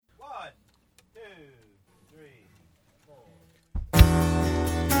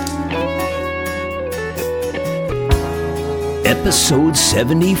episode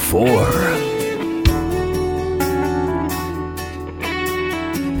 74.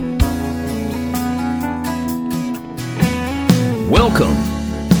 Welcome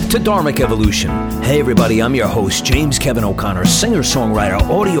to Dharmic Evolution. Hey everybody, I'm your host, James Kevin O'Connor, singer-songwriter,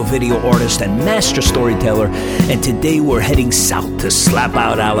 audio-video artist, and master storyteller. And today we're heading south to Slap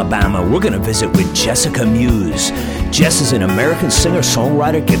Out, Alabama. We're going to visit with Jessica Meuse. Jess is an American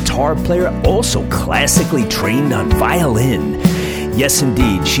singer-songwriter, guitar player, also classically trained on violin. Yes,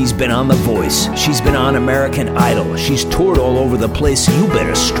 indeed, she's been on The Voice. She's been on American Idol. She's toured all over the place. You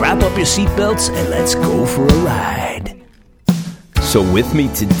better strap up your seatbelts and let's go for a ride. So with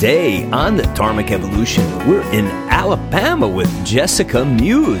me today on the Dharmic Evolution, we're in Alabama with Jessica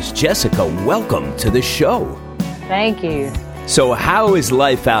Meuse. Jessica, welcome to the show. Thank you. So how is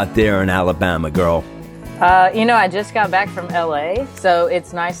life out there in Alabama, girl? I just got back from LA, so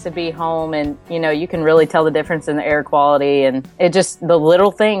it's nice to be home, and, you can really tell the difference in the air quality, and it just, the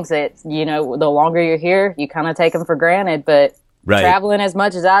little things that, the longer you're here, you kind of take them for granted, but right. Traveling as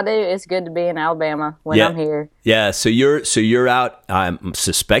much as I do, it's good to be in Alabama when I'm here. Yeah, so you're out, I'm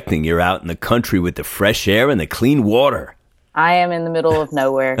suspecting you're out in the country with the fresh air and the clean water. I am in the middle of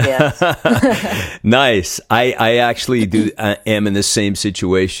nowhere, yes. Nice. I actually am in the same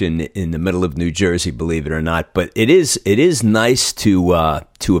situation in the middle of New Jersey, believe it or not. But it is nice to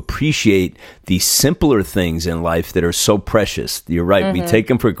appreciate the simpler things in life that are so precious. You're right. Mm-hmm. We take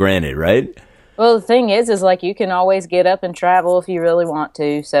them for granted, right? Well, the thing is like you can always get up and travel if you really want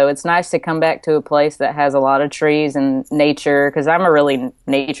to. So it's nice to come back to a place that has a lot of trees and nature, because I'm a really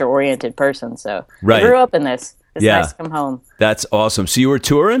nature-oriented person. So right. I grew up in this. It's nice to come home. That's awesome. So you were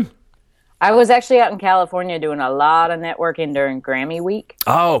touring? I was actually out in California doing a lot of networking during Grammy week.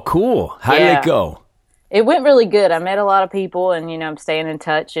 Oh, cool. How did it go? It went really good. I met a lot of people, and, I'm staying in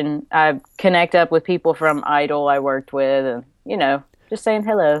touch, and I connect up with people from Idol I worked with, and, just saying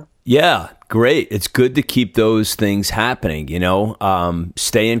hello. Yeah, great. It's good to keep those things happening,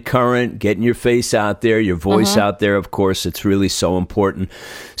 staying current, getting your face out there, your voice out there, of course. It's really so important.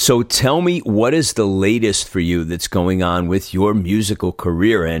 So tell me, what is the latest for you that's going on with your musical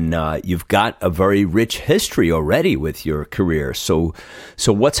career? And you've got a very rich history already with your career. So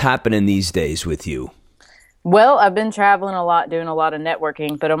what's happening these days with you? Well, I've been traveling a lot, doing a lot of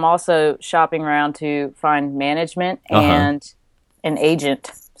networking, but I'm also shopping around to find management and an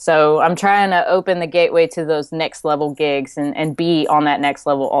agent. So I'm trying to open the gateway to those next level gigs and be on that next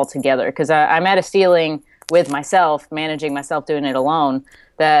level altogether. Because I'm at a ceiling with myself, managing myself, doing it alone,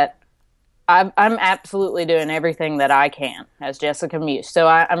 that I'm absolutely doing everything that I can as Jessica Meuse. So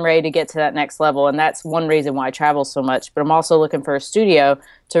I'm ready to get to that next level. And that's one reason why I travel so much. But I'm also looking for a studio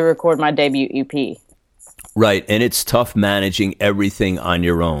to record my debut EP. Right. And it's tough managing everything on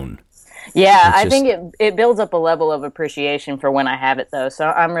your own. Yeah, I think it builds up a level of appreciation for when I have it, though. So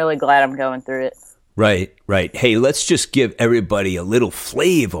I'm really glad I'm going through it. Right. Hey, let's just give everybody a little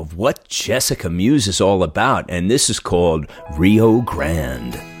flavor of what Jessica Meuse is all about. And this is called Rio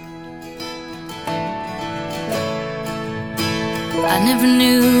Grande. I never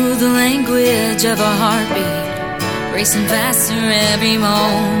knew the language of a heartbeat, racing faster every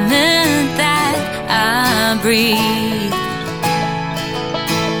moment that I breathe.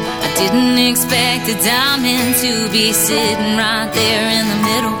 Didn't expect a diamond to be sitting right there in the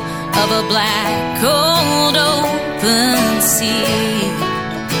middle of a black, cold, open sea.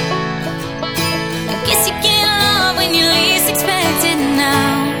 I guess you get love when you least expect it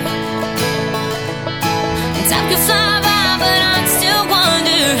now. And time can fly by, but I still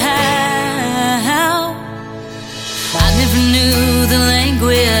wonder how. I never knew the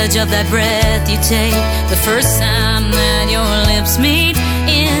language of that breath you take the first time that your lips meet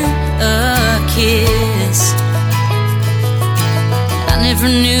in a kiss. I never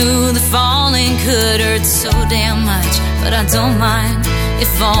knew that falling could hurt so damn much, but I don't mind if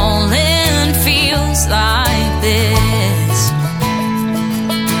falling feels like this.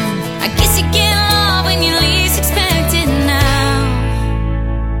 I guess you get love when you least expect it now.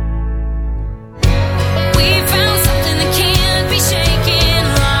 We found something that can't be shaken,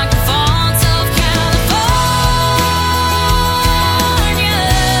 like the faults of California.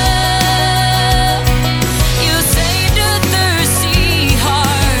 You saved a thirsty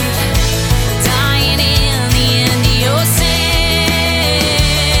heart, dying in the Indio sands.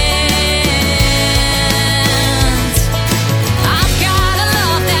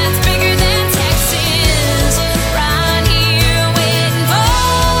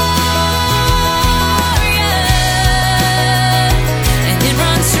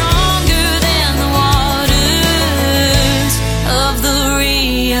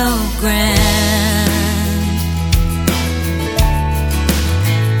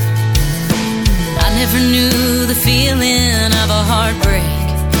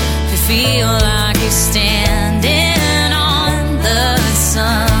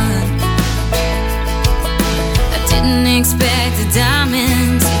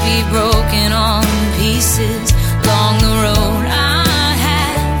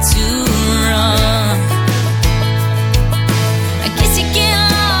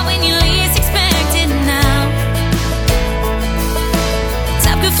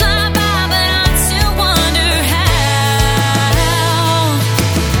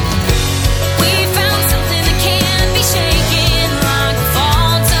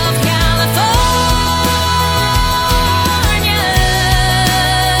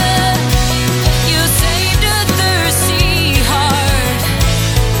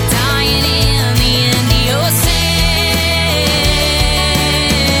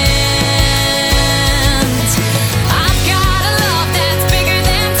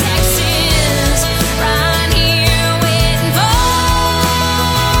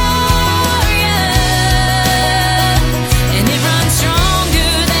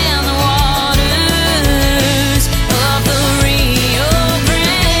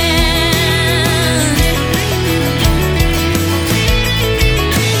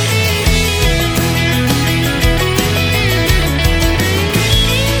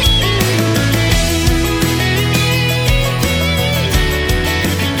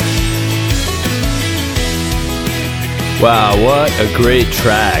 Wow, what a great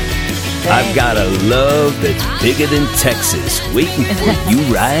track. I've got a love that's bigger than Texas, waiting for you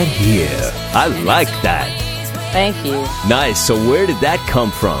right here. I like that. Thank you. Nice. So where did that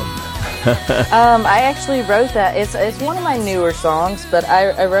come from? I actually wrote that. It's one of my newer songs, but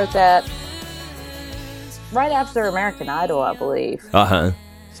I wrote that right after American Idol, I believe. Uh-huh.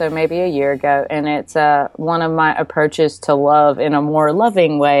 So maybe a year ago, and it's one of my approaches to love in a more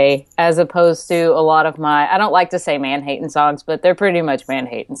loving way, as opposed to a lot of I don't like to say man-hating songs, but they're pretty much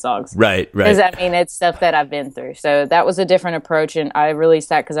man-hating songs. Right. Because, I mean, it's stuff that I've been through. So that was a different approach, and I released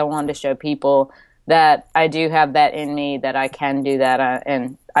that because I wanted to show people that I do have that in me, that I can do that,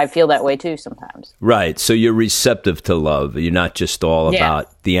 and I feel that way too sometimes. Right. So you're receptive to love. You're not just all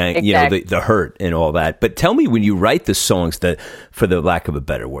about the hurt and all that. But tell me, when you write the songs that, for the lack of a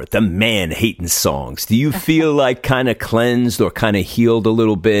better word, the man-hating songs, do you feel like kind of cleansed or kind of healed a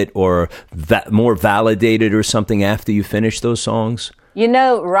little bit, or more validated or something after you finish those songs? You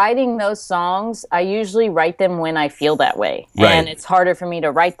know, writing those songs, I usually write them when I feel that way. Right. And it's harder for me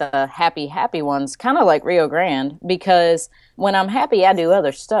to write the happy, happy ones, kind of like Rio Grande, because when I'm happy, I do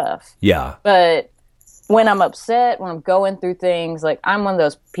other stuff. Yeah. But when I'm upset, when I'm going through things, like, I'm one of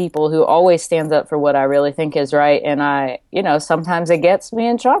those people who always stands up for what I really think is right. And sometimes it gets me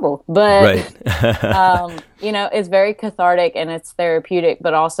in trouble. But, right. It's very cathartic and it's therapeutic.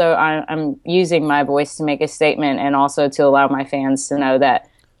 But also I'm using my voice to make a statement, and also to allow my fans to know that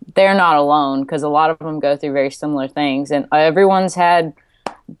they're not alone, because a lot of them go through very similar things. And everyone's dealt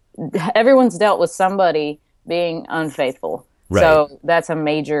with somebody being unfaithful. Right. So that's a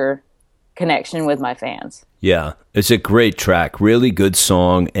major connection with my fans. Yeah, it's a great track, really good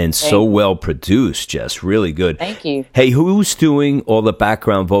song, and so well produced, Jess, really good. Thank you. Hey, who's doing all the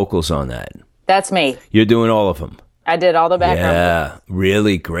background vocals on that? That's me. You're doing all of them? I did all the background vocals. Yeah,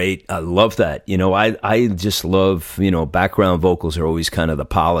 really great. I love that. I just love, background vocals are always kind of the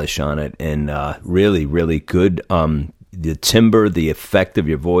polish on it, and really, really good. The timbre, the effect of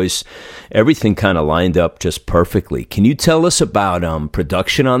your voice, everything kind of lined up just perfectly. Can you tell us about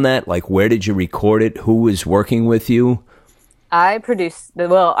production on that? Like, where did you record it? Who was working with you? I didn't produce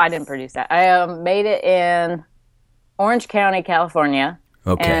that. I made it in Orange County, California.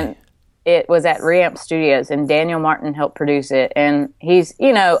 Okay. And it was at Reamp Studios, and Daniel Martin helped produce it. And he's,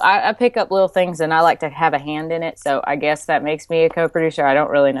 I pick up little things, and I like to have a hand in it. So I guess that makes me a co-producer. I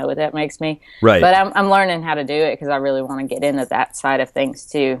don't really know what that makes me. Right. But I'm learning how to do it, because I really want to get into that side of things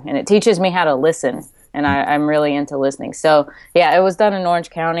too. And it teaches me how to listen. And I'm really into listening. So yeah, it was done in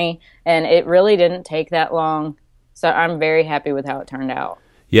Orange County, and it really didn't take that long. So I'm very happy with how it turned out.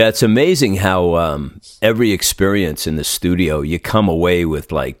 Yeah, it's amazing how every experience in the studio, you come away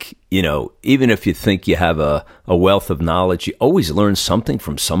with, like, even if you think you have a wealth of knowledge, you always learn something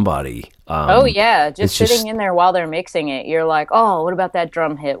from somebody. Just sitting in there while they're mixing it, you're like, oh, what about that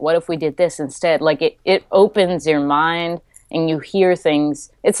drum hit? What if we did this instead? Like, it opens your mind, and you hear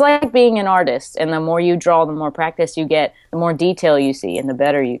things. It's like being an artist, and the more you draw, the more practice you get, the more detail you see, and the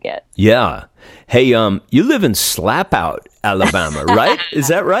better you get. Yeah. Hey, you live in Slapout, Alabama, right? Is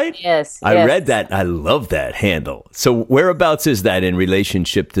that right? Yes. I read that. I love that handle. So whereabouts is that in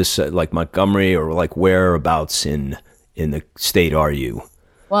relationship to like Montgomery, or like whereabouts in the state are you?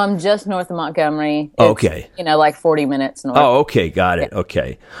 Well, I'm just north of Montgomery. It's, okay. Like 40 minutes north. Oh, okay. Got it. Yeah.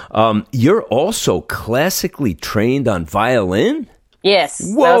 Okay. You're also classically trained on violin? Yes.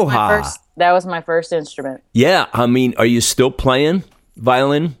 Whoa. That was my first instrument. Yeah. I mean, are you still playing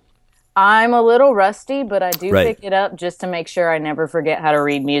violin? I'm a little rusty, but I do pick it up just to make sure I never forget how to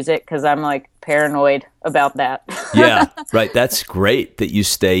read music, because I'm like paranoid about that. Yeah, right. That's great that you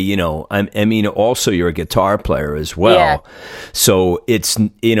stay, I mean, also you're a guitar player as well. Yeah. So it's,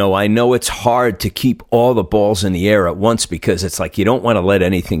 I know it's hard to keep all the balls in the air at once, because it's like you don't want to let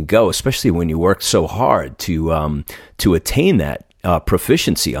anything go, especially when you work so hard to attain that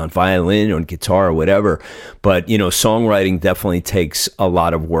proficiency on violin or guitar or whatever. But, songwriting definitely takes a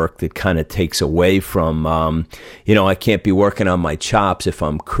lot of work that kind of takes away from, I can't be working on my chops if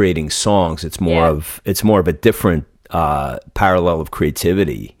I'm creating songs. It's more of a different parallel of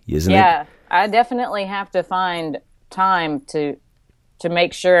creativity, isn't it? Yeah, I definitely have to find time to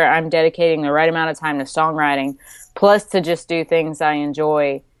make sure I'm dedicating the right amount of time to songwriting, plus to just do things I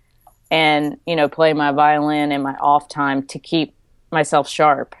enjoy and, play my violin in my off time to keep myself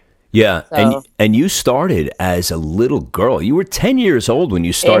sharp. Yeah, so. And you started as a little girl. You were 10 years old when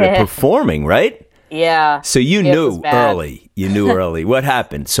you started performing, right? Yeah. So you knew early. You knew early. What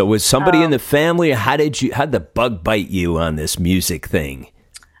happened? So was somebody in the family? How'd the bug bite you on this music thing?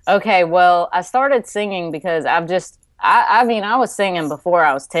 Okay, well, I started singing because I mean, I was singing before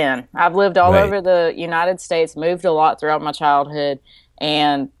I was 10. I've lived all over the United States, moved a lot throughout my childhood,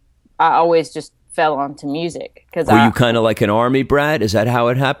 and I always just fell onto music. Were you kind of like an army brat? Is that how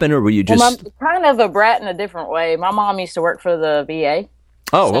it happened, or were you just... Well, I'm kind of a brat in a different way. My mom used to work for the VA.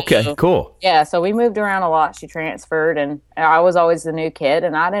 Oh, okay, cool. Yeah, so we moved around a lot. She transferred, and I was always the new kid,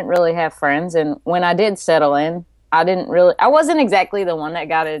 and I didn't really have friends. And when I did settle in, I wasn't exactly the one that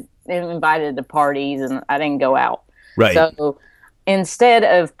got invited to parties, and I didn't go out. Right. So instead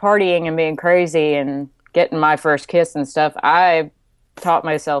of partying and being crazy and getting my first kiss and stuff, I taught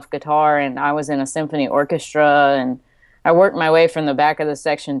myself guitar, and I was in a symphony orchestra, and I worked my way from the back of the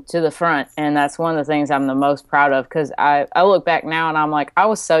section to the front, and that's one of the things I'm the most proud of, because I look back now and I'm like, I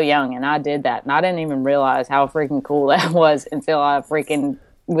was so young and I did that, and I didn't even realize how freaking cool that was until I freaking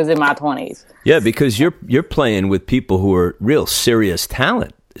was in my 20s. Yeah, because you're playing with people who are real serious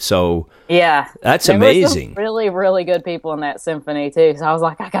talent. So yeah, that's there amazing. Were some really, really good people in that symphony too. So I was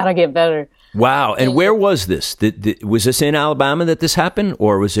like, I gotta get better. Wow! And where was this? Was this in Alabama that this happened,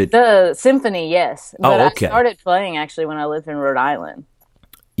 or was it the symphony? Yes, but okay. I started playing actually when I lived in Rhode Island.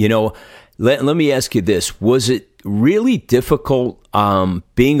 You know, let me ask you this: was it really difficult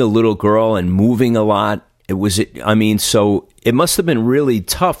being a little girl and moving a lot? I mean, so it must have been really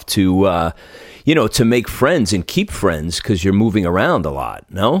tough to. To make friends and keep friends because you're moving around a lot,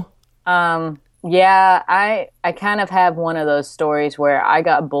 no? Yeah, I kind of have one of those stories where I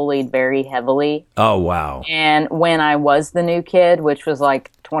got bullied very heavily. Oh, wow. And when I was the new kid, which was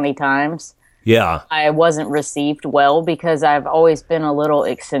like 20 times, yeah, I wasn't received well because I've always been a little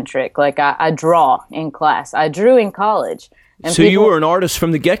eccentric. Like I draw in class. I drew in college. And so you were an artist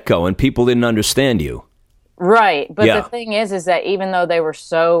from the get-go and people didn't understand you. Right. But the thing is that even though they were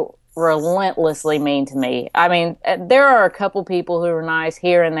so relentlessly mean to me. I mean, there are a couple people who were nice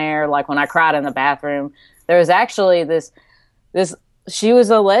here and there, like when I cried in the bathroom. There was actually this she was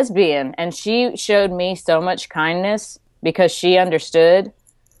a lesbian, and she showed me so much kindness because she understood,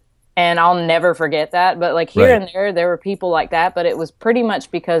 and I'll never forget that. But like here and there were people like that, but it was pretty much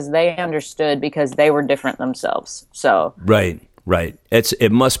because they understood because they were different themselves. So Right.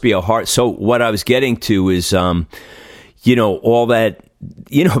 It must be a hard... So what I was getting to is all that,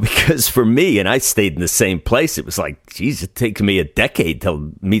 because for me, and I stayed in the same place, it was like, geez, it takes me a decade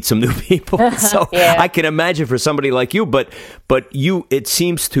to meet some new people. So I can imagine for somebody like you, but you, it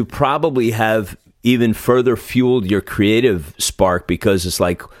seems to probably have even further fueled your creative spark because it's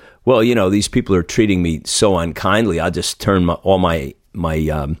like, well, these people are treating me so unkindly. I'll just turn all my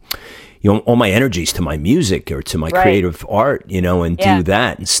energies to my music or to my creative art, and do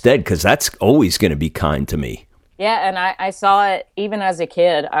that instead, because that's always going to be kind to me. Yeah, and I saw it even as a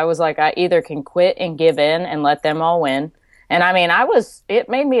kid. I was like, I either can quit and give in and let them all win. And I mean, it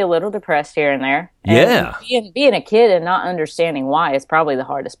made me a little depressed here and there. And being a kid and not understanding why is probably the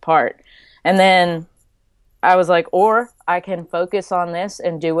hardest part. And then I was like, or I can focus on this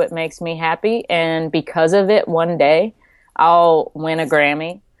and do what makes me happy. And because of it, one day I'll win a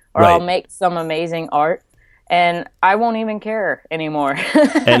Grammy or I'll make some amazing art. And I won't even care anymore.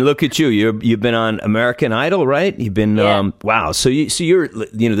 And look at you. You've been on American Idol, right? You've been, wow. So you're,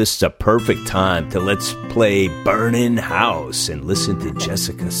 this is a perfect time to let's play Burnin' House and listen to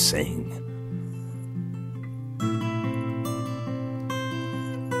Jessica sing.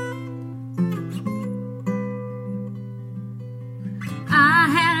 I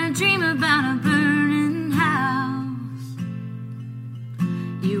had a dream about a burning house.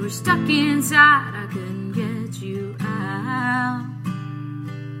 You were stuck inside, I couldn't get you out.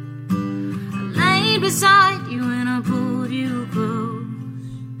 I laid beside you and I pulled you close,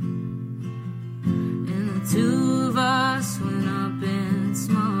 and the two of us went up in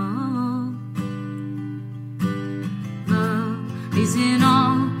smoke. Love isn't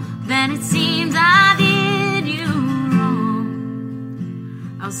all that it seems. I did you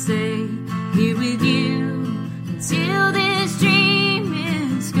wrong. I'll stay here with you until this dream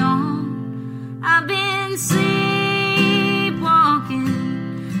is gone. I've been sleepwalking,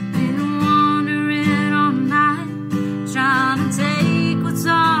 been wandering all night, trying to take what's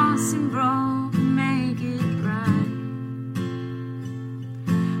lost and broken, make it right.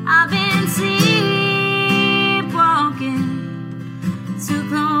 I've been sleepwalking, too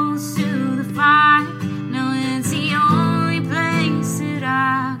close to the fire. No, it's the only place that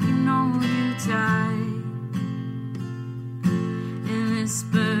I can hold you tight. In this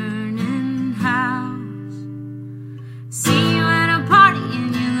burning house, see you at a party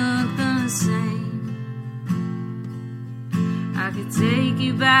and you look the same. I could take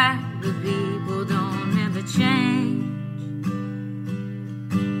you back, but people don't ever change.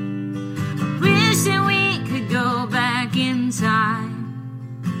 I wish that we could go back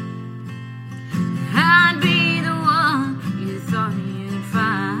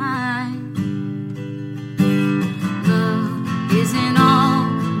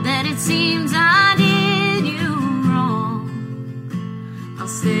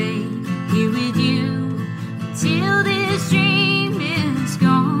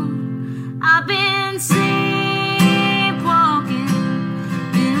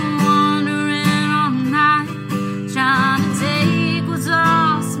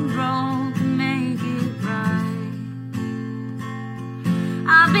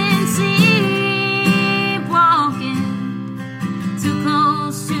I've been sleepwalking, too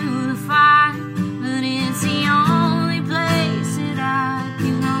close to the fire, but it's the only place that I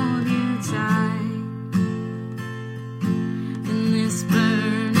can hold you tight. In this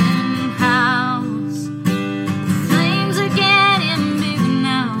burning house, the flames are getting bigger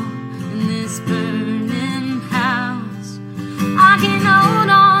now. In this burning house, I can hold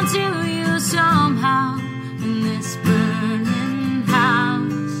on to you somehow. In this burning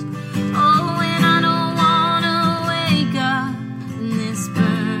house, oh, and I don't wanna wake up in this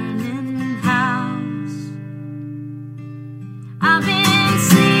burning house. I've been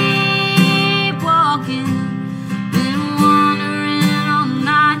sleepwalking, been wandering all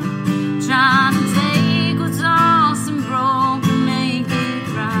night, trying to take what's lost and broke and make it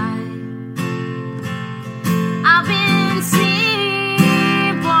right. I've been sleepwalking,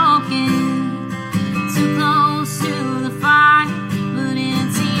 too close to the fire, but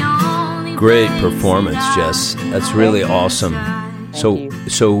it's the only Great place performance, that I Jess. can That's hold really you awesome. tight.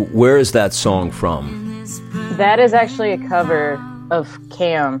 So where is that song from? That is actually a cover of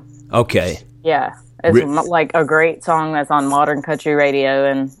Cam. Okay. Yeah. It's Re- like a great song that's on modern country radio,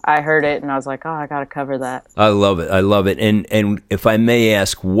 and I heard it and I was like, oh, I gotta cover that. I love it. I love it. And if I may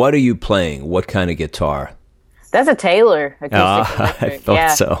ask, what are you playing? What kind of guitar? That's a Taylor acoustic I electric. thought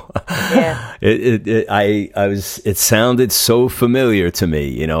Yeah. so. Yeah. It sounded so familiar to me.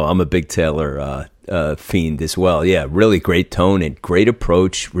 You know, I'm a big Taylor fiend as well. Yeah, really great tone and great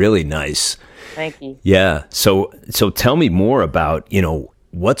approach. Really nice. Thank you. Yeah. So tell me more about, you know,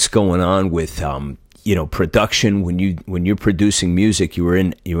 what's going on with you know, production when you're producing music. You were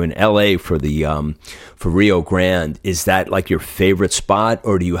in LA for the for Rio Grande. Is that like your favorite spot,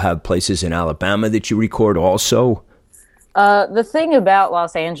 or do you have places in Alabama that you record also? The thing about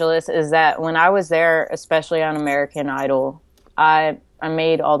Los Angeles is that when I was there, especially on American Idol, I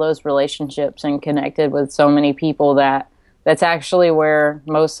made all those relationships and connected with so many people that's actually where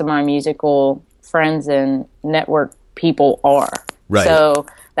most of my musical friends and network people are. Right. So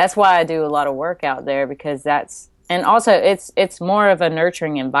that's why I do a lot of work out there, because and also it's more of a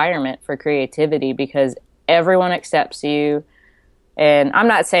nurturing environment for creativity because everyone accepts you. And I'm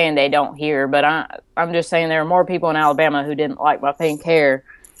not saying they don't here, but I'm just saying there are more people in Alabama who didn't like my pink hair.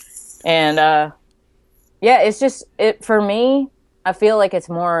 And yeah, it's just for me, I feel like it's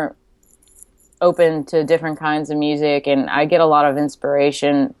more open to different kinds of music, and I get a lot of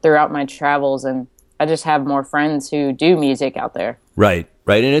inspiration throughout my travels, and I just have more friends who do music out there. Right.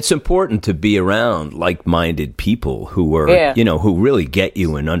 And it's important to be around like-minded people who are, you know, who really get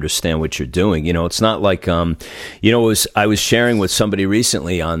you and understand what you're doing. You know, it's not like, you know, I was sharing with somebody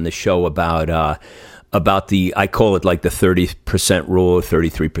recently on the show about I call it like the 30% rule or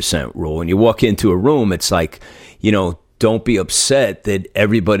 33% rule. When you walk into a room, it's like, you know, don't be upset that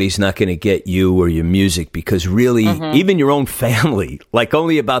everybody's not going to get you or your music, because really, even your own family, like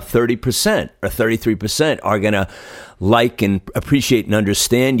only about 30% or 33% are going to like and appreciate and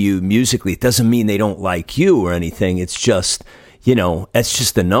understand you musically. It doesn't mean they don't like you or anything. It's just, you know, it's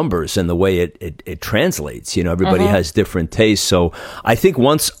just the numbers and the way it translates. You know, everybody has different tastes. So I think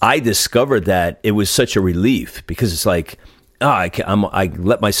once I discovered that, it was such a relief, because it's like, I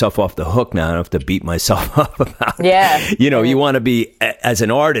let myself off the hook now. I don't have to beat myself up about it. Yeah. You know, you want to be, as an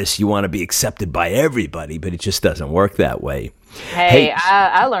artist, you want to be accepted by everybody, but it just doesn't work that way. Hey,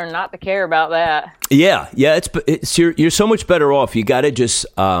 I learned not to care about that. Yeah, it's you're so much better off. You got to just,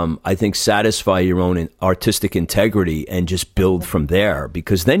 I think, satisfy your own artistic integrity and just build from there,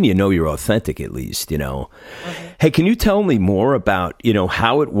 because then you know you're authentic, at least, you know. Hey, can you tell me more about, you know,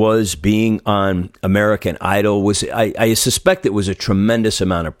 how it was being on American Idol? I suspect it was a tremendous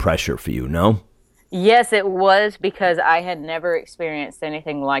amount of pressure for you, no? Yes, it was, because I had never experienced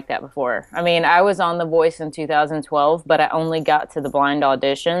anything like that before. I mean, I was on The Voice in 2012, but I only got to the blind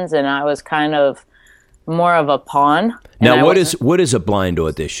auditions, and I was kind of more of a pawn. Now, what is a blind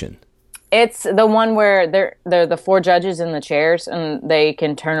audition? It's the one where they're the four judges in the chairs, and they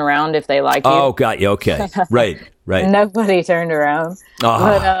can turn around if they like you. Oh, got you. Okay, right. Nobody turned around.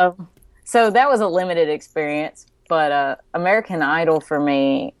 But, so that was a limited experience. But American Idol for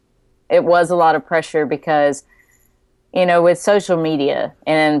me, it was a lot of pressure because, you know, with social media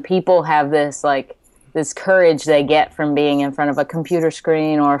and people have this courage they get from being in front of a computer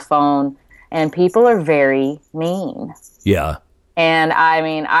screen or a phone, and people are very mean. Yeah. And I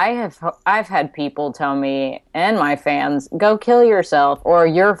mean, I've had people tell me, and my fans, go kill yourself or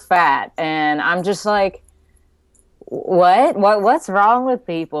you're fat. And I'm just like, What's wrong with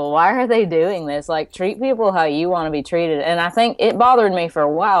people? Why are they doing this? Like, treat people how you want to be treated. And I think it bothered me for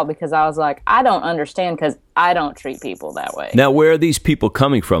a while because I was like, I don't understand because I don't treat people that way. Now, where are these people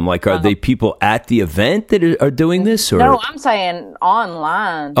coming from? Like, are they people at the event that are doing this? Or? No, I'm saying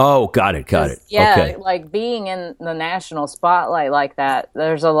online. Oh, got it. Yeah, okay. like being in the national spotlight like that,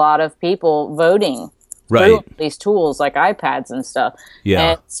 there's a lot of people voting through these tools like iPads and stuff. Yeah.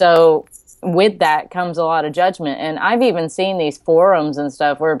 And so with that comes a lot of judgment. And I've even seen these forums and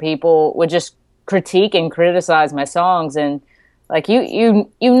stuff where people would just critique and criticize my songs, and like you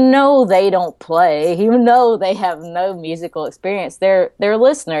know they don't play, you know they have no musical experience. They're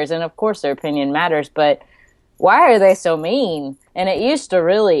listeners, and of course their opinion matters, but why are they so mean? And it used to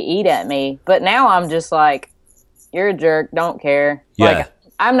really eat at me, but now I'm just like, you're a jerk, don't care. Yeah. Like,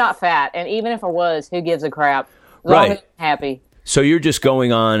 I'm not fat, and even if I was, who gives a crap? As long as I'm happy. So you're just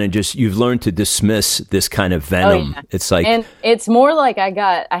going on and you've learned to dismiss this kind of venom. Yeah. It's like, and it's more like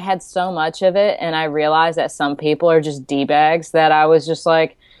I had so much of it, and I realized that some people are just D-bags, that I was just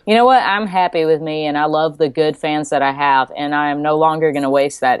like, you know what, I'm happy with me, and I love the good fans that I have, and I am no longer going to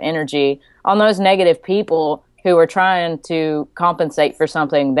waste that energy on those negative people who are trying to compensate for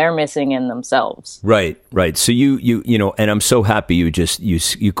something they're missing in themselves. Right. So you know, and I'm so happy you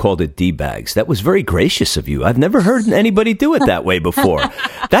called it D-bags. That was very gracious of you. I've never heard anybody do it that way before.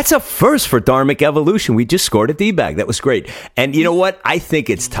 That's a first for Dharmic Evolution. We just scored a D-bag. That was great. And you know what? I think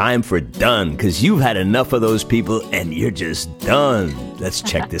it's time for done, because you've had enough of those people and you're just done. Let's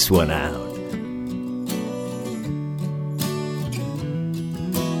check this one out.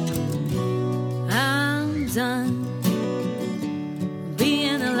 Done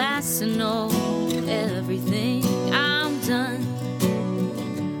being the last to know everything. I'm done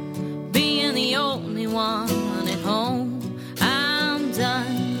being the only one at home. I'm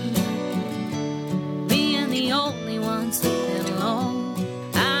done being the only one sleeping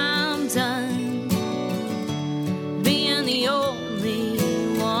alone. I'm done being the only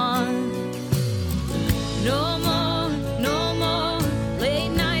one. No more late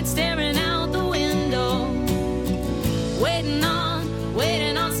nights staring out the window, waiting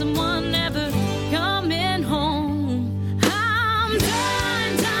on someone never coming home. I'm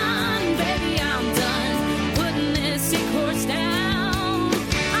done, baby, I'm done putting this sick horse down.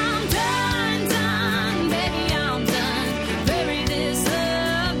 I'm done, baby, I'm done bury this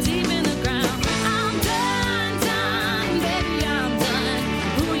up deep in the ground. I'm done, baby, I'm done.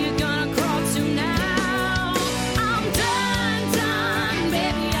 Who you gonna crawl to now? I'm done,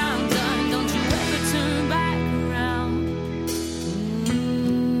 baby, I'm done. Don't you ever turn back around.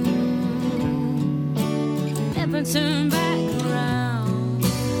 Never turn back around.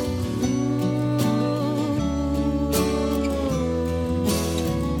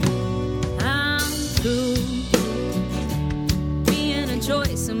 I'm through being a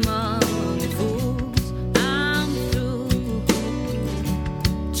choice among the fools. I'm through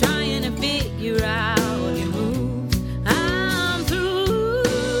trying to figure out your moves. I'm through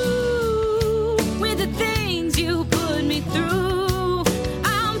with the things you put me through.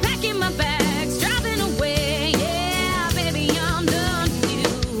 I'm packing my bags, driving away. Yeah, baby, I'm done with you.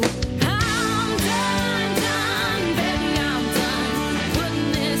 I'm done, baby, I'm done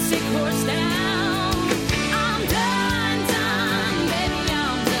putting this sick horse down. I'm done, baby,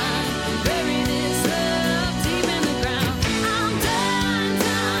 I'm done bury this up deep in the ground. I'm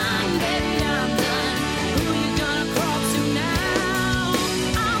done, baby, I'm done. Who you gonna crawl to now?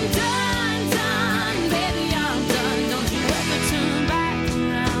 I'm done, baby, I'm done. Don't you ever turn back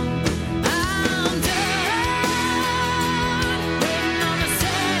around. I'm done waiting on the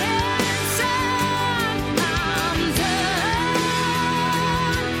setting sun. I'm done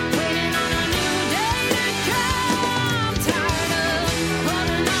waiting on a new day to come. Tired of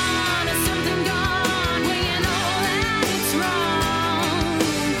holding on to something gone when you know that it's wrong.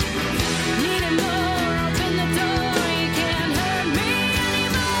 Needing more, open the door, you can't hurt me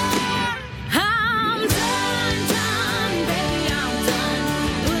anymore. I'm done, baby, I'm done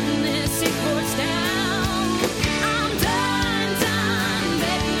putting this sick horse down. I'm done,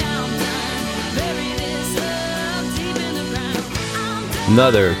 baby, I'm done bury this up deep in the ground. I'm done.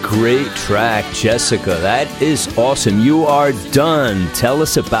 Another great track, Jessica. That is awesome. You are done. Tell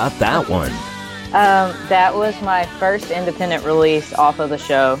us about that one. That was my first independent release off of the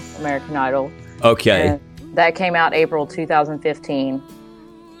show, American Idol. Okay. And that came out April 2015.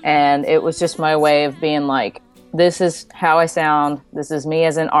 And it was just my way of being like, this is how I sound. This is me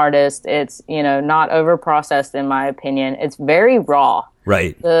as an artist. It's, not over-processed in my opinion. It's very raw.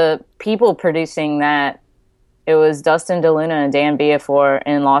 Right. The people producing that, it was Dustin DeLuna and Dan DE74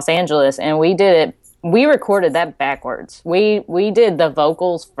 in Los Angeles. And we did it we recorded that backwards. We did the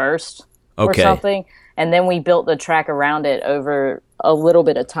vocals first or something, and then we built the track around it over a little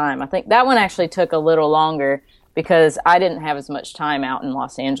bit of time. I think that one actually took a little longer because I didn't have as much time out in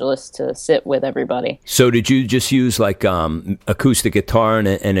Los Angeles to sit with everybody. So did you just use like acoustic guitar and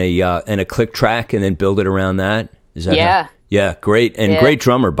a click track and then build it around that? Is that yeah, great. And great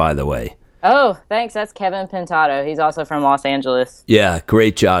drummer, by the way. Oh, thanks. That's Kevin Pintado. He's also from Los Angeles. Yeah,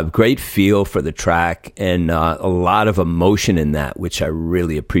 great job. Great feel for the track and a lot of emotion in that, which I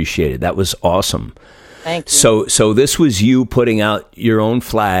really appreciated. That was awesome. Thank you. So this was you putting out your own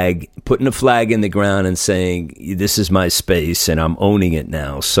flag, putting a flag in the ground and saying, this is my space and I'm owning it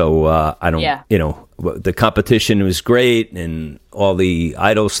now. So I don't, the competition was great and all the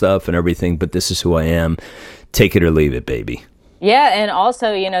idol stuff and everything, but this is who I am. Take it or leave it, baby. Yeah, and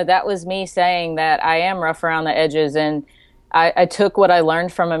also, that was me saying that I am rough around the edges, and I took what I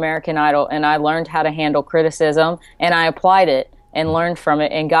learned from American Idol, and I learned how to handle criticism, and I applied it and learned from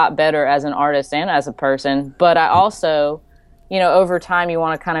it and got better as an artist and as a person. But I also, over time, you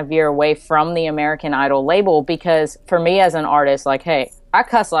want to kind of veer away from the American Idol label, because for me as an artist, like, hey, I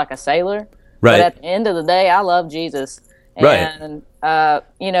cuss like a sailor, but at the end of the day, I love Jesus. And,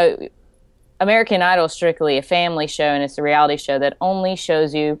 American Idol is strictly a family show, and it's a reality show that only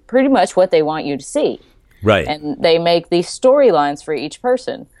shows you pretty much what they want you to see. Right. And they make these storylines for each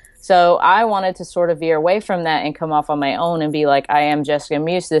person. So I wanted to sort of veer away from that and come off on my own and be like, I am Jessica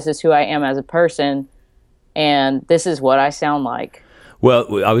Meuse. This is who I am as a person, and this is what I sound like.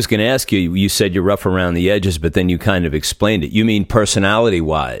 Well, I was going to ask you, you said you're rough around the edges, but then you kind of explained it. You mean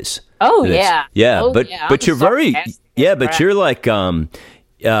personality-wise? Oh, yeah. Yeah, oh, but you're very, but you're like...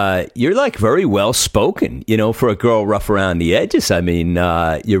 you're like very well spoken, for a girl rough around the edges. I mean,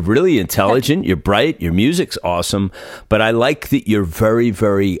 you're really intelligent, you're bright, your music's awesome, but I like that you're very,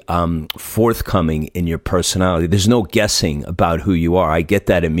 very forthcoming in your personality. There's no guessing about who you are. I get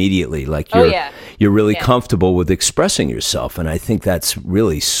that immediately. Like you're really comfortable with expressing yourself, and I think that's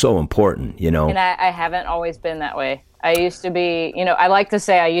really so important, And I haven't always been that way. I used to be, I like to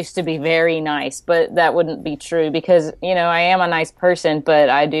say I used to be very nice, but that wouldn't be true because, I am a nice person, but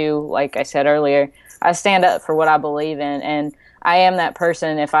I do, like I said earlier, I stand up for what I believe in. And I am that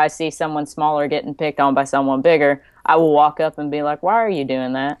person. If I see someone smaller getting picked on by someone bigger, I will walk up and be like, why are you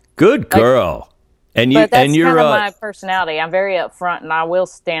doing that? Good girl. But that's kind of my personality. I'm very upfront and I will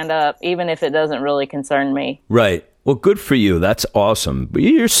stand up even if it doesn't really concern me. Right. Well, good for you. That's awesome.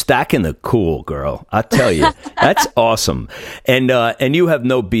 You're stacking the cool, girl. I tell you, that's awesome. And you have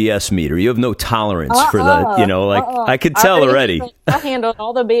no BS meter. You have no tolerance for the, I could tell already. I handled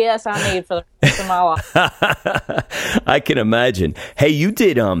all the BS I need for the rest of my life. I can imagine. Hey, you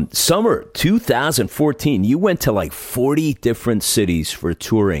did summer 2014. You went to like 40 different cities for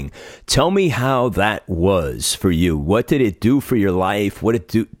touring. Tell me how that was for you. What did it do for your life? What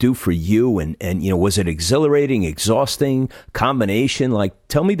did it do for you? And was it exhilarating, exhausting, combination? Like,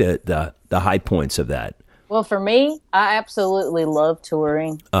 tell me the high points of that. Well, for me, I absolutely love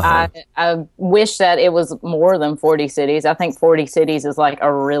touring. I wish that it was more than 40 cities. I think 40 cities is like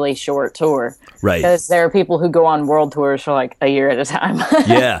a really short tour. Right. Because there are people who go on world tours for like a year at a time.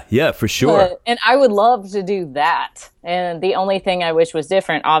 Yeah, for sure. And I would love to do that. And the only thing I wish was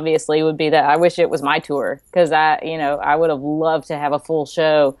different, obviously, would be that I wish it was my tour. Because I would have loved to have a full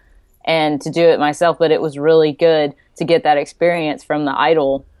show and to do it myself. But it was really good to get that experience from the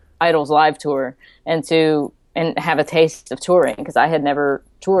Idol's live tour and have a taste of touring because I had never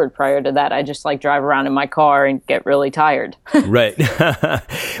toured prior to that. I just like drive around in my car and get really tired. Right.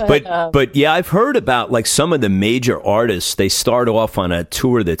 but yeah, I've heard about like some of the major artists, they start off on a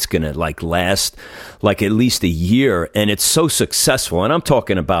tour that's going to like last like at least a year and it's so successful. And I'm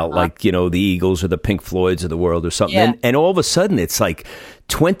talking about like, the Eagles or the Pink Floyds of the world or something. Yeah. And all of a sudden it's like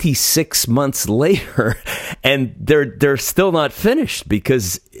 26 months later and they're still not finished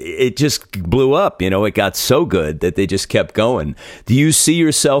because it just blew up. It got so good that they just kept going. Do you see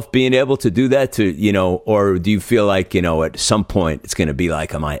yourself being able to do that or do you feel like, at some point it's going to be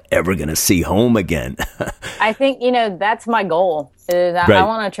like, am I ever going to see home again? I think, that's my goal. I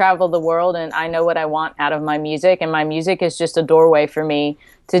want to travel the world and I know what I want out of my music, and my music is just a doorway for me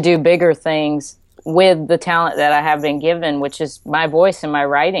to do bigger things with the talent that I have been given, which is my voice and my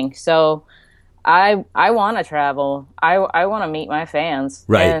writing. So I want to travel. I want to meet my fans.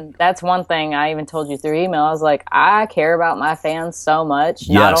 Right. And that's one thing I even told you through email. I was like, I care about my fans so much,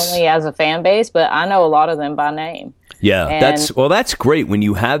 not only as a fan base, but I know a lot of them by name. Yeah, And that's great when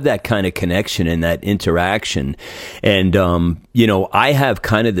you have that kind of connection and that interaction. And, I have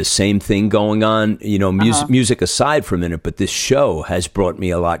kind of the same thing going on, music aside for a minute, but this show has brought me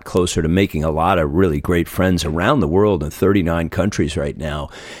a lot closer to making a lot of really great friends around the world in 39 countries right now.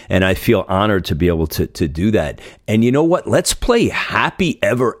 And I feel honored to be able to do that. And you know what? Let's play Happy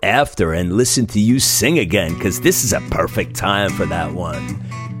Ever After and listen to you sing again, because this is a perfect time for that one.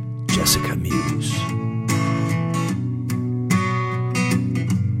 Jessica Meuse.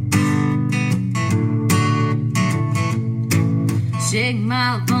 Shake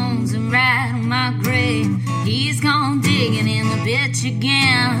my bones and rattle my grave. He's gone digging in the bitch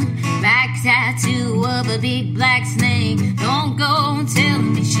again. Back tattoo of a big black snake. Don't go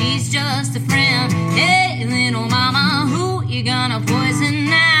telling me she's just a friend. Hey, little mama, who you gonna poison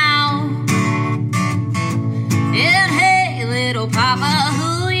now? And hey, little papa,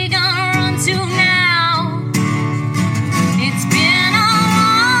 who you gonna run to now? It's been a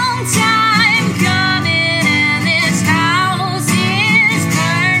long time coming, and this house is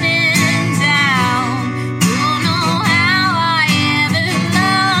burning down. Don't know how I ever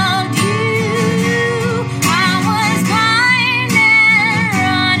loved you. I was blind and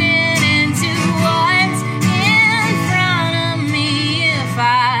running into what's in front of me. If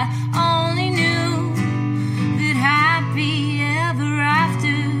I only knew that happy ever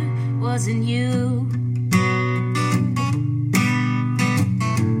after wasn't you.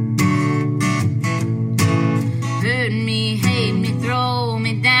 Hurt me, hate me, throw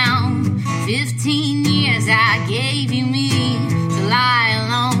me down. 15 years I gave you me to lie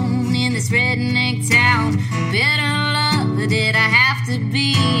alone in this redneck town. Better love did I have to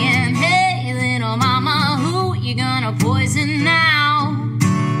be? And hey, little mama, who you gonna poison now?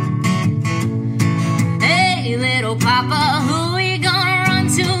 Hey, little papa, who you gonna run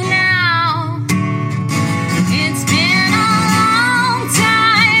to now? It's been a long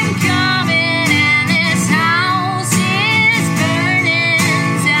time coming, and this house is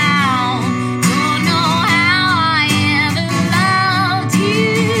burning down. Don't know how I ever loved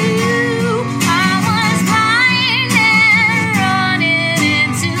you. I was blind and running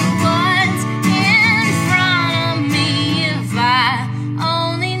into what's in front of me. If I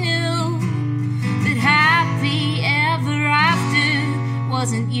only knew that happy ever after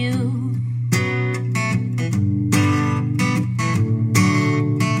wasn't you.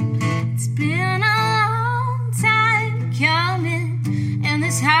 It's been a long time coming, and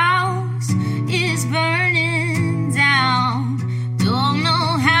this house is burning down. Don't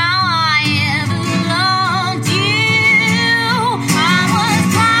know how I ever loved you. I was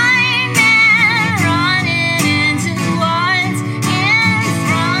blind and running into what's in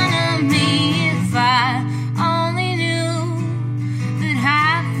front of me. If I only knew that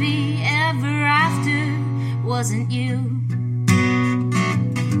happy ever after wasn't you.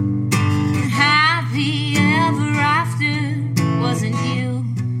 Happy ever after wasn't you.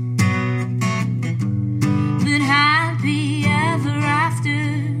 That happy ever after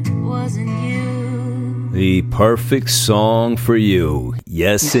wasn't you. The perfect song for you.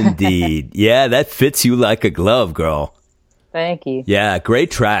 Yes, indeed. Yeah, that fits you like a glove, girl. thank you. Yeah,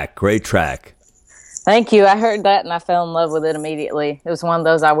 great track. Great track. Thank you. I heard that and I fell in love with it immediately. It was one of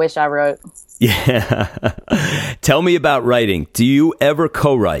those I wish I wrote. Yeah. Tell me about writing. Do you ever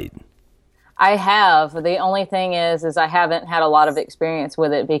co-write? I have. The only thing is I haven't had a lot of experience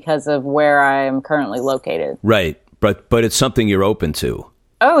with it because of where I am currently located. Right. But it's something you're open to.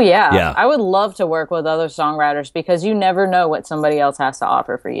 Oh, yeah. Yeah. I would love to work with other songwriters because you never know what somebody else has to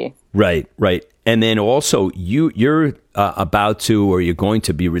offer for you. Right, right. And then also, you're about to, or you're going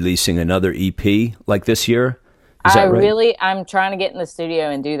to be releasing another EP like this year? Is that right? I'm trying to get in the studio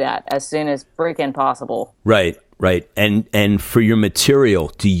and do that as soon as freaking possible. Right, right. And for your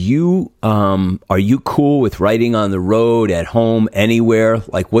material, do you, are you cool with writing on the road, at home, anywhere?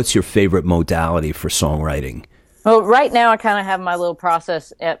 Like, what's your favorite modality for songwriting? Well, right now I kind of have my little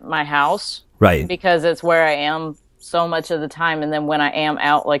process at my house. Right. Because it's where I am so much of the time. And then when I am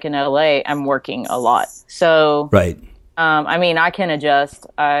out, like in LA, I'm working a lot. So, right. I mean, I can adjust.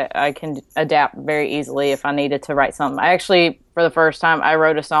 I can adapt very easily if I needed to write something. I actually, for the first time, I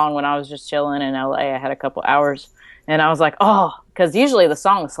wrote a song when I was just chilling in LA. I had a couple hours and I was like, oh, because usually the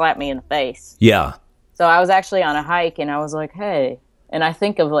song slapped me in the face. Yeah. So I was actually on a hike and I was like, hey, and I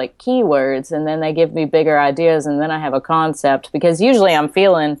think of like keywords and then they give me bigger ideas and then I have a concept because usually I'm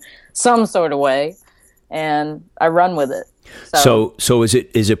feeling some sort of way and I run with it. So is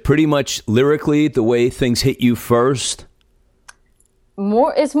it pretty much lyrically the way things hit you first?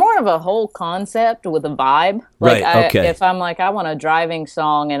 it's more of a whole concept with a vibe. Like if I'm like, I want a driving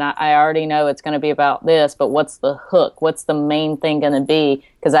song and I already know it's going to be about this, but what's the hook? What's the main thing going to be?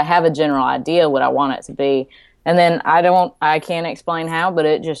 Because I have a general idea what I want it to be. And then I can't explain how, but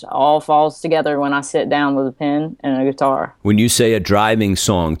it just all falls together when I sit down with a pen and a guitar. When you say a driving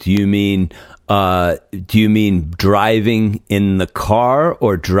song, do you mean driving in the car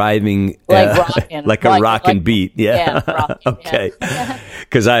or driving like a rockin' beat? Yeah. Rockin', okay.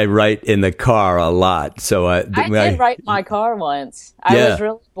 Because I write in the car a lot. So I did write in my car once. I was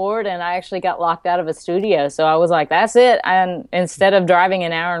really bored and I actually got locked out of a studio. So I was like, that's it. And instead of driving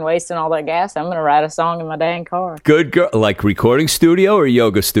an hour and wasting all that gas, I'm going to write a song in my dang car. Good girl. Like recording studio or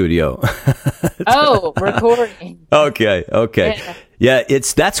yoga studio? Oh, recording. Okay. Yeah,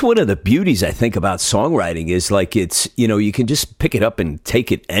 that's one of the beauties I think about songwriting is like it's, you can just pick it up and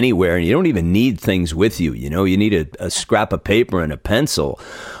take it anywhere and you don't even need things with you. You need a scrap of paper and a pencil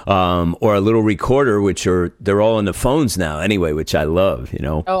or a little recorder, they're all in the phones now anyway, which I love,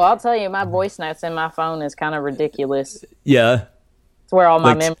 Oh, I'll tell you, my voice notes in my phone is kind of ridiculous. Yeah. It's where all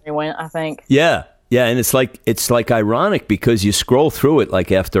my memory went, I think. Yeah. Yeah, and it's like ironic because you scroll through it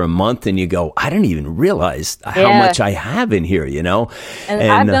like after a month and you go, I didn't even realize how much I have in here, And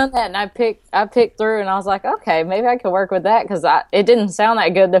I've done that, and I picked through, and I was like, okay, maybe I could work with that because it didn't sound that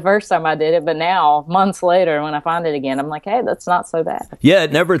good the first time I did it, but now months later when I find it again, I'm like, hey, that's not so bad. Yeah,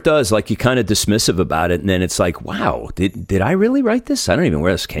 it never does. Like you're kind of dismissive about it, and then it's like, wow, did I really write this? I don't even know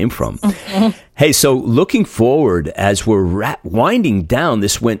where this came from. Hey, so looking forward as we're winding down,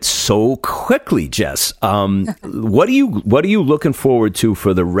 this went so quickly, Jess. What are you looking forward to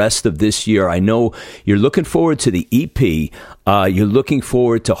for the rest of this year? I know you're looking forward to the EP. You're looking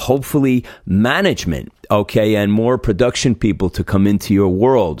forward to hopefully management, okay, and more production people to come into your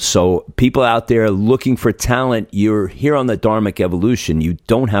world. So people out there looking for talent, you're here on the Dharmic Evolution. You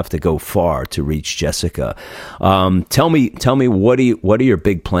don't have to go far to reach Jessica. Tell me, what are your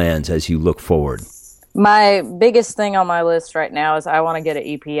big plans as you look forward? My biggest thing on my list right now is I want to get an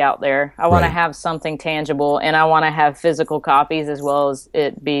EP out there. I want to have something tangible, and I want to have physical copies as well as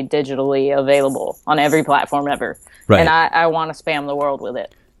it be digitally available on every platform ever. Right. And I want to spam the world with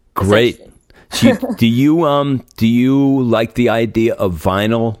it. Great. So do you like the idea of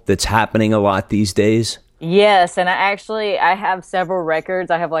vinyl that's happening a lot these days? Yes, and I have several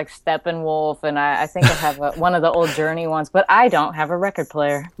records. I have like Steppenwolf, and I think I have one of the old Journey ones, but I don't have a record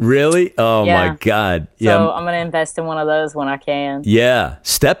player. Really? Oh my God. Yeah. So I'm going to invest in one of those when I can. Yeah,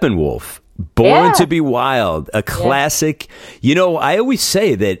 Steppenwolf. Born to be Wild, a classic. I always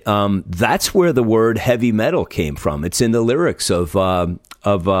say that that's where the word heavy metal came from. It's in the lyrics of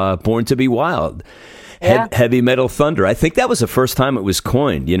Born to be Wild. Heavy metal thunder. I think that was the first time it was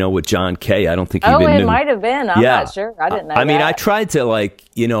coined, with John Kay. I don't think he even knew. Oh, it might have been. I'm not sure. I didn't know that. I mean, I tried to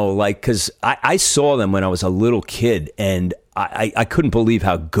because I saw them when I was a little kid, and I couldn't believe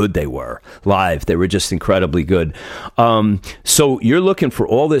how good they were live. They were just incredibly good. So you're looking for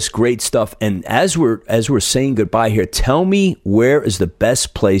all this great stuff, and as we're saying goodbye here, tell me where is the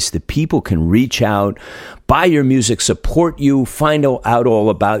best place that people can reach out, buy your music, support you, find out all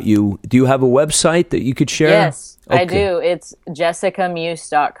about you. Do you have a website that you could share? Yes, okay. I do. It's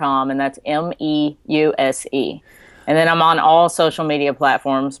jessicamuse.com, and that's MEUSE. And then I'm on all social media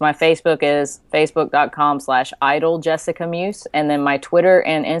platforms. My Facebook is facebook.com/idoljessicamuse. And then my Twitter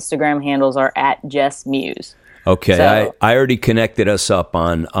and Instagram handles are @JessMuse. Okay, so, I already connected us up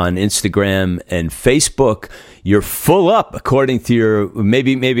on Instagram and Facebook. You're full up according to your,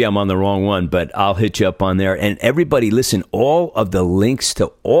 maybe I'm on the wrong one, but I'll hit you up on there. And everybody, listen, all of the links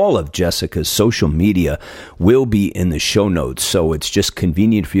to all of Jessica's social media will be in the show notes. So it's just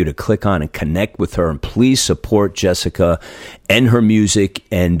convenient for you to click on and connect with her. And please support Jessica and her music,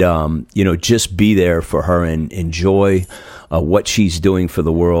 and just be there for her and enjoy what she's doing for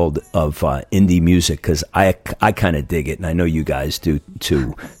the world of indie music, because I kind of dig it, and I know you guys do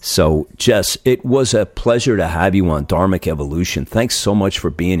too. So, Jess, it was a pleasure to have you on Dharmic Evolution. Thanks so much for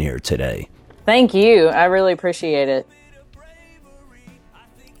being here today. Thank you. I really appreciate it.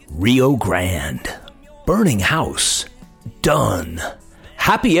 Rio Grande. Burning house. Done.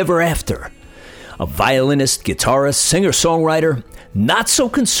 Happy ever after. A violinist, guitarist, singer-songwriter, not so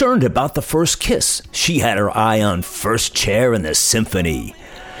concerned about the first kiss. She had her eye on first chair in the symphony.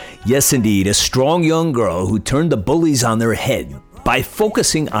 Yes, indeed, a strong young girl who turned the bullies on their head by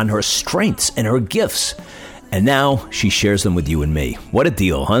focusing on her strengths and her gifts. And now she shares them with you and me. What a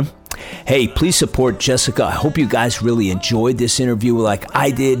deal, huh? Hey, please support Jessica. I hope you guys really enjoyed this interview like I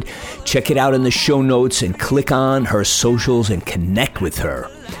did. Check it out in the show notes and click on her socials and connect with her.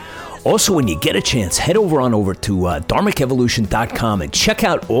 Also, when you get a chance, head over to dharmicevolution.com and check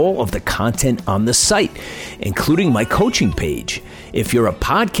out all of the content on the site, including my coaching page. If you're a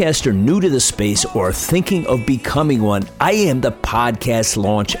podcaster new to the space or thinking of becoming one, I am the podcast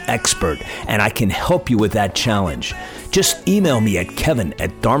launch expert, and I can help you with that challenge. Just email me at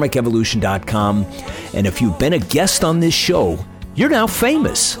kevin@dharmicevolution.com, and if you've been a guest on this show, you're now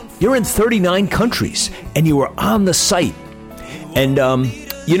famous. You're in 39 countries, and you are on the site. And,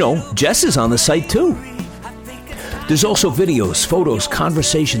 Jess is on the site too. There's also videos, photos,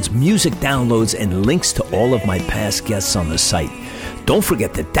 conversations, music downloads, and links to all of my past guests on the site. Don't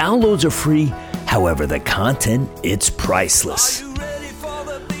forget the downloads are free. However, the content, it's priceless.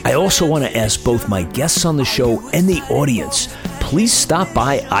 I also want to ask both my guests on the show and the audience, please stop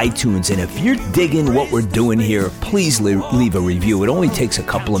by iTunes, and if you're digging what we're doing here, please leave a review. It only takes a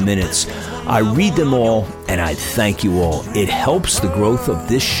couple of minutes. I read them all, and I thank you all. It helps the growth of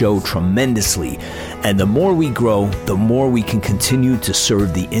this show tremendously, and the more we grow, the more we can continue to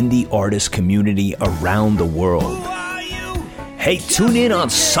serve the indie artist community around the world. Hey, tune in on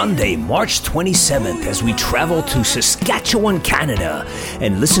Sunday, March 27th, as we travel to Saskatchewan, Canada,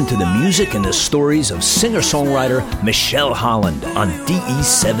 and listen to the music and the stories of singer-songwriter Michelle Holland on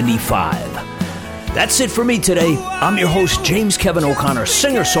DE75. That's it for me today. I'm your host, James Kevin O'Connor,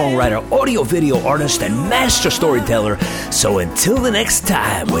 singer-songwriter, audio-video artist, and master storyteller. So until the next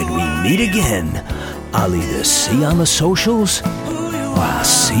time when we meet again, I'll either see you on the socials or I'll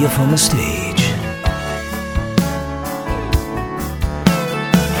see you from the stage.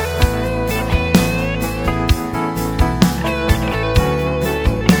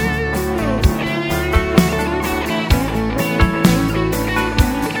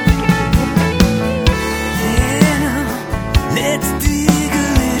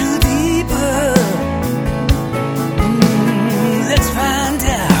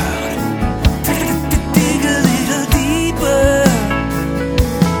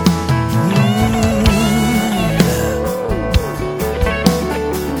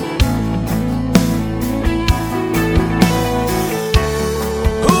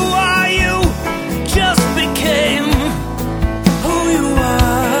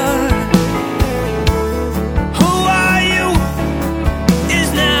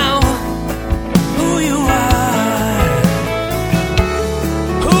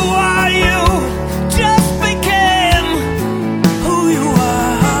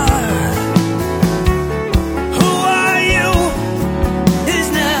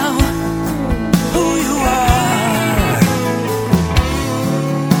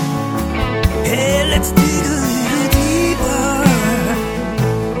 Let's do